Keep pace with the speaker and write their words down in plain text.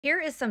Here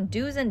is some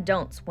do's and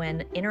don'ts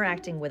when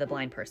interacting with a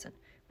blind person,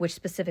 which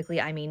specifically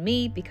I mean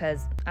me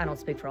because I don't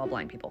speak for all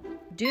blind people.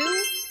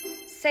 Do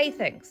say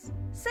things.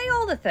 Say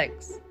all the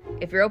things.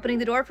 If you're opening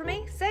the door for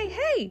me, say,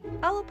 hey,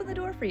 I'll open the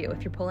door for you.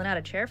 If you're pulling out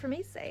a chair for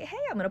me, say, hey,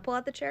 I'm gonna pull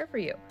out the chair for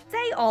you.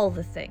 Say all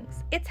the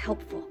things. It's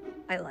helpful.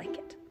 I like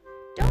it.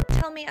 Don't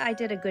tell me I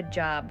did a good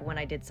job when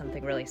I did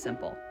something really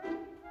simple.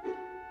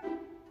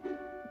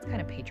 It's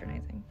kind of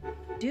patronizing.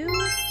 Do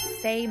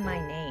say my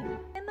name.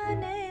 Say my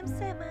name,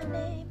 say my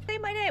name. Say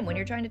my name when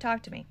you're trying to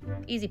talk to me.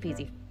 Easy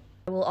peasy.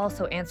 I will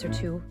also answer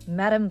to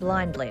Madam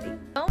Blind Lady.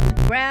 Don't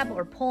grab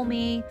or pull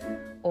me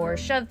or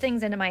shove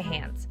things into my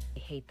hands. I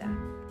hate that.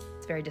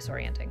 It's very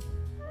disorienting.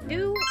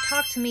 Do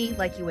talk to me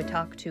like you would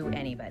talk to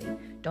anybody.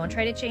 Don't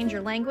try to change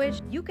your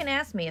language. You can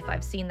ask me if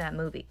I've seen that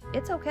movie.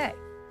 It's okay.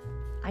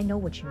 I know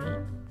what you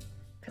mean.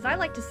 Because I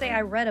like to say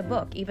I read a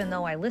book even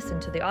though I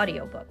listened to the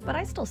audiobook, but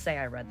I still say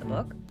I read the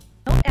book.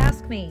 Don't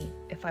ask me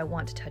if I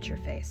want to touch your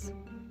face.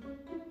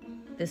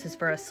 This is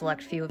for a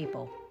select few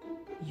people.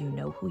 You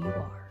know who you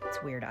are.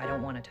 It's weird. I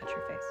don't want to touch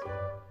your face.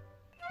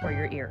 Or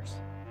your ears.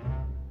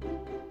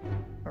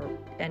 Or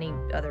any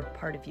other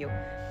part of you.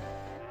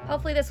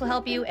 Hopefully this will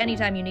help you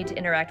anytime you need to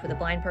interact with a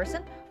blind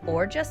person,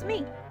 or just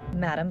me,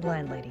 Madam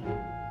Blind Lady.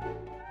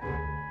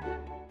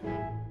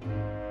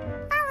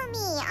 Follow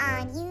me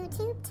on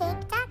YouTube,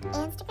 TikTok,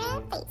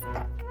 Instagram,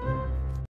 Facebook.